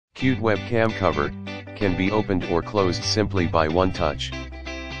Cute webcam cover, can be opened or closed simply by one touch.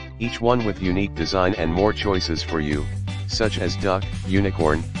 Each one with unique design and more choices for you, such as duck,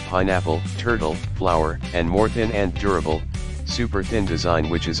 unicorn, pineapple, turtle, flower, and more thin and durable, super thin design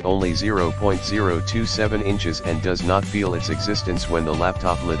which is only 0.027 inches and does not feel its existence when the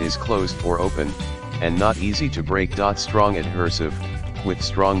laptop lid is closed or open, and not easy to break. Strong adhesive, with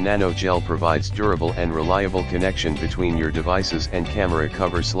strong nano gel provides durable and reliable connection between your devices and camera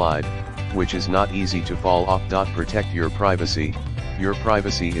cover slide, which is not easy to fall off. Protect your privacy. Your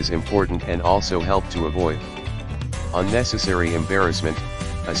privacy is important and also help to avoid unnecessary embarrassment,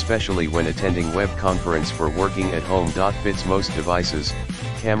 especially when attending web conference for working at home. Fits most devices.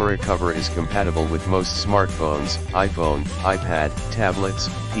 Camera cover is compatible with most smartphones, iPhone, iPad, tablets,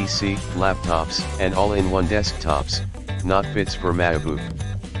 PC, laptops, and all-in-one desktops. Not fits for MacBook.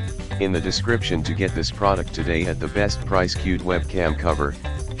 In the description to get this product today at the best price. Cute webcam cover,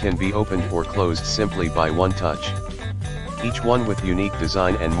 can be opened or closed simply by one touch. Each one with unique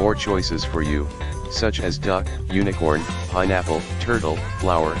design and more choices for you, such as duck, unicorn, pineapple, turtle,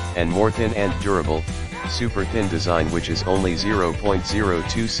 flower, and more thin and durable, super thin design which is only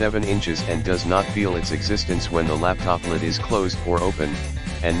 0.027 inches and does not feel its existence when the laptop lid is closed or open,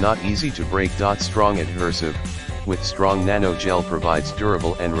 and not easy to break. Strong adhesive, with strong nano gel provides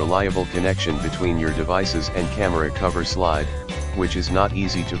durable and reliable connection between your devices and camera cover slide, which is not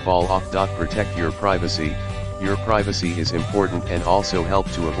easy to fall off. Protect your privacy. Your privacy is important and also help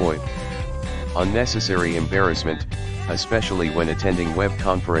to avoid unnecessary embarrassment, especially when attending web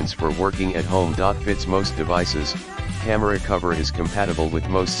conference for working at home. Fits most devices. Camera cover is compatible with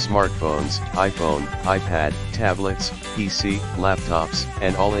most smartphones, iPhone, iPad, tablets, PC, laptops,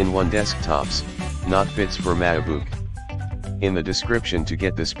 and all-in-one desktops. Not fits for MacBook. In the description to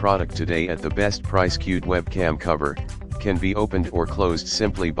get this product today at the best price. Cute webcam cover, can be opened or closed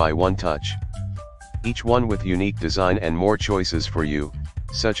simply by one touch. Each one with unique design and more choices for you,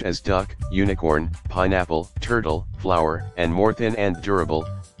 such as duck, unicorn, pineapple, turtle, flower, and more thin and durable,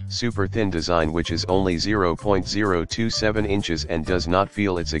 super thin design which is only 0.027 inches and does not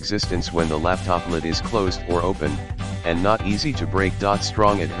feel its existence when the laptop lid is closed or open, and not easy to break.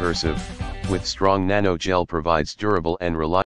 Strong adhesive, with strong nano gel provides durable and reliable